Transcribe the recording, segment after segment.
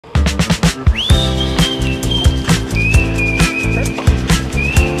Slow bridge.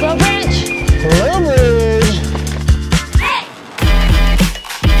 Slow bridge.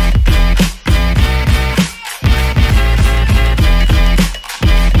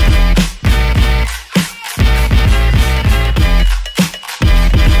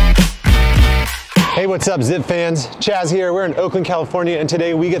 Hey, what's up, Zipp fans? Chaz here. We're in Oakland, California, and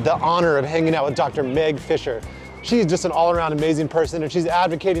today we get the honor of hanging out with Dr. Meg Fisher. She's just an all-around amazing person, and she's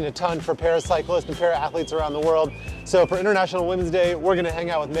advocating a ton for paracyclists and para-athletes around the world. So for International Women's Day, we're gonna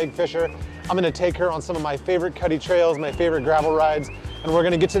hang out with Meg Fisher. I'm gonna take her on some of my favorite cutty trails, my favorite gravel rides, and we're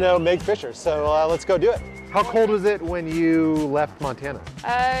gonna get to know Meg Fisher. So let's go do it. How cold was it when you left Montana?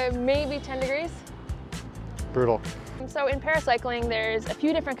 Maybe 10 degrees. Brutal. So in paracycling, there's a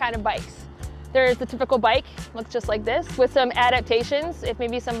few different kind of bikes. There's the typical bike, looks just like this, with some adaptations. If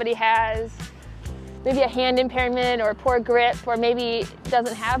maybe somebody has maybe a hand impairment or poor grip, or maybe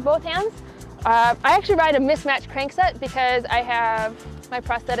doesn't have both hands. I actually ride a mismatched crankset because I have my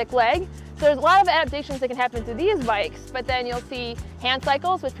prosthetic leg. So there's a lot of adaptations that can happen to these bikes, but then you'll see hand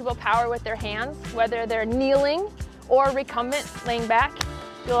cycles, which people power with their hands, whether they're kneeling or recumbent, laying back.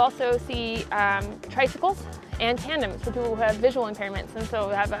 You'll also see tricycles and tandems for people who have visual impairments. And so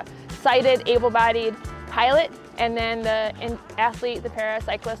we have a sighted, able-bodied pilot, and then the athlete, the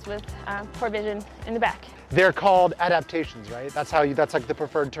paracyclist with poor vision in the back. They're called adaptations, right? That's like the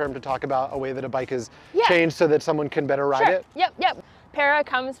preferred term to talk about a way that a bike is changed so that someone can better ride it? Yep. Para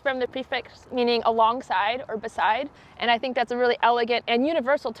comes from the prefix meaning alongside or beside, and I think that's a really elegant and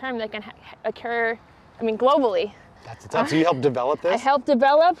universal term that can occur, I mean, globally. So you helped develop this? I helped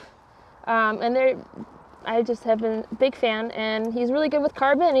develop, and I just have been a big fan, and he's really good with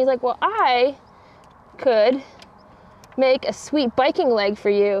carbon, and he's like, well, I could make a sweet biking leg for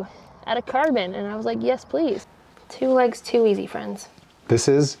you out of carbon. And I was like, yes, please. 2 legs too easy, friends. This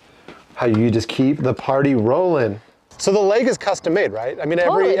is how you just keep the party rolling. So the leg is custom made, right? I mean,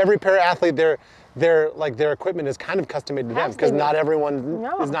 Totally. every para athlete, their equipment is kind of custom made to them, because not everyone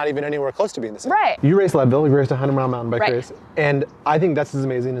is not even anywhere close to being the same. Right. You race Leadville, you raced a 100-mile mountain bike race, and I think this is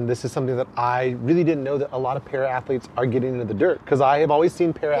amazing, and this is something that I really didn't know that a lot of para athletes are getting into the dirt, because I have always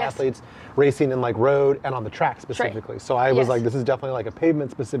seen para athletes racing in like road and on the track specifically. So I was like, this is definitely like a pavement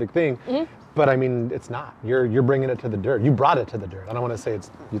specific thing, but I mean, it's not. You're bringing it to the dirt. You brought it to the dirt. I don't want to say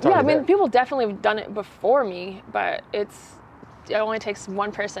it's, I mean, people definitely have done it before me, but it only takes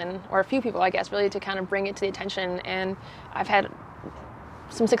one person, or a few people, I guess, really to kind of bring it to the attention. And I've had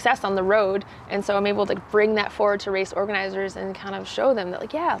some success on the road, and so I'm able to bring that forward to race organizers and kind of show them that,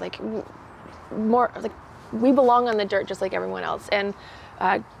 like, we belong on the dirt just like everyone else. And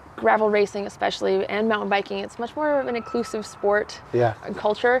gravel racing especially, and mountain biking, it's much more of an inclusive sport and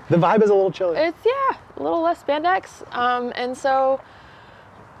culture. The vibe is a little chilly. It's, a little less spandex. And so,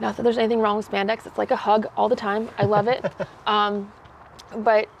 not that there's anything wrong with spandex. It's like a hug all the time. I love it.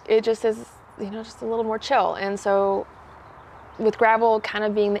 But it just is, just a little more chill. And so with gravel kind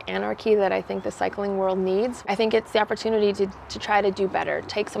of being the anarchy that I think the cycling world needs, I think it's the opportunity to try to do better,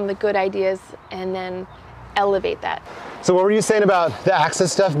 take some of the good ideas and then elevate that. So what were you saying about the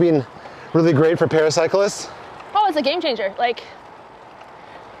access stuff being really great for paracyclists? Oh, it's a game changer. Like,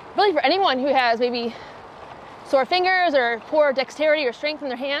 really for anyone who has maybe sore fingers or poor dexterity or strength in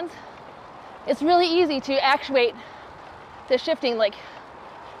their hands, it's really easy to actuate the shifting, like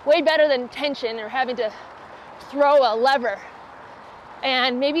way better than tension or having to throw a lever.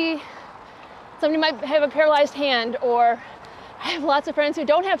 And maybe somebody might have a paralyzed hand, or I have lots of friends who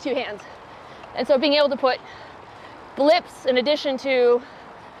don't have 2 hands. And so being able to put blips in addition to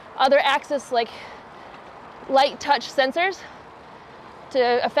other access like light touch sensors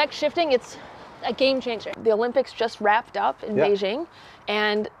to affect shifting, it's a game changer. The Olympics just wrapped up in Beijing,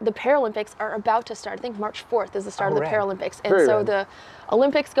 and the Paralympics are about to start. I think March 4th is the start of the Paralympics. And so the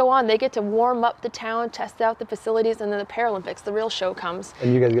Olympics go on, they get to warm up the town, test out the facilities, and then the Paralympics, the real show comes.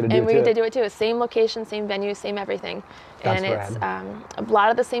 And you guys get to do it too. And we get to do it too. Same location, same venue, same everything. And it's a lot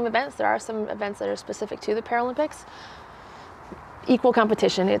of the same events. There are some events that are specific to the Paralympics. Equal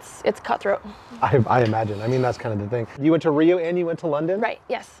competition. It's cutthroat. I imagine. I mean, that's kind of the thing. You went to Rio and you went to London? Right,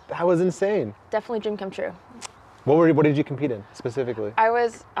 yes. That was insane. Definitely dream come true. What did you compete in specifically? I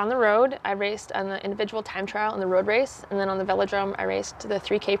was on the road. I raced on the individual time trial and the road race. And then on the velodrome, I raced the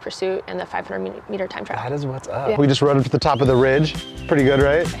 3K pursuit and the 500-meter time trial. That is what's up. Yeah. We just rode up to the top of the ridge. Pretty good,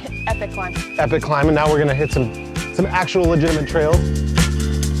 right? Epic climb. Epic climb. And now we're going to hit some actual legitimate trails.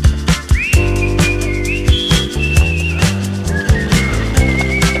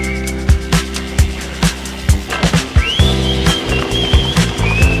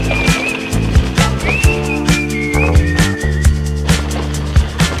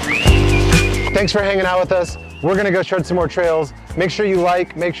 Thanks for hanging out with us. We're gonna go shred some more trails. Make sure you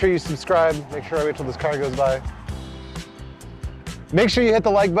like, make sure you subscribe. Make sure I wait till this car goes by. Make sure you hit the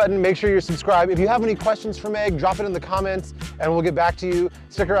like button, make sure you subscribe. If you have any questions for Meg, drop it in the comments and we'll get back to you.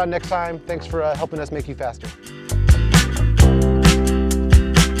 Stick around next time. Thanks for helping us make you faster.